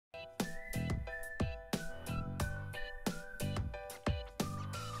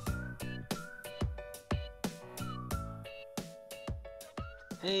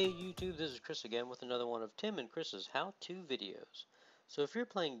Hey YouTube, this is Chris again with another one of Tim and Chris's how-to videos. So if you're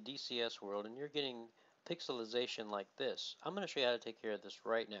playing DCS World and you're getting pixelization like this, I'm going to show you how to take care of this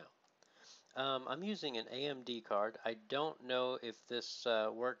right now. I'm using an AMD card. I don't know if this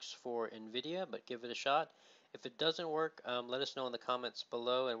works for Nvidea, but give it a shot. If it doesn't work, let us know in the comments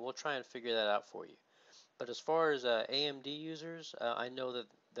below and we'll try and figure that out for you. But as far as AMD users, I know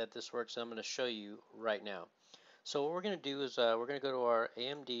that this works, and I'm going to show you right now. So what we're going to do is we're going to go to our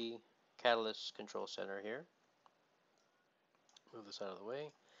AMD Catalyst Control Center here. Move this out of the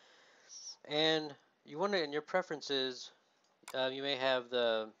way. And you want to, in your preferences, you may have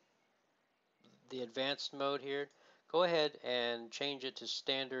the advanced mode here. Go ahead and change it to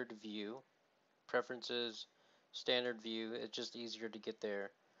standard view. Preferences, standard view. It's just easier to get there.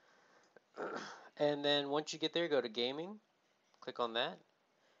 And then once you get there, go to gaming. Click on that.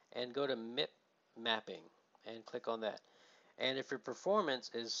 And go to MIP mapping. And click on that. And if your performance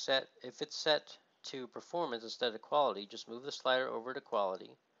is set, if it's set to performance instead of quality, just move the slider over to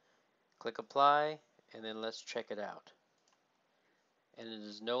quality, click apply, and then let's check it out. And it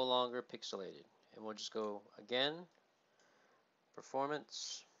is no longer pixelated. And we'll just go again,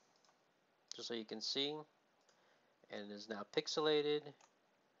 performance, just so you can see, and it is now pixelated.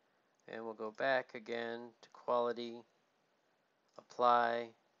 And we'll go back again to quality, apply,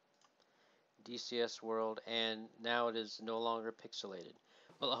 DCS World, and now it is no longer pixelated.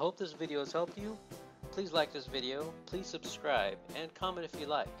 Well, I hope this video has helped you. Please like this video, please subscribe, and comment if you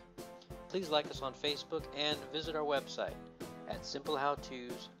like. Please like us on Facebook and visit our website at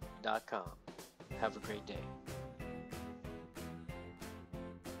simplehowtos.com. Have a great day.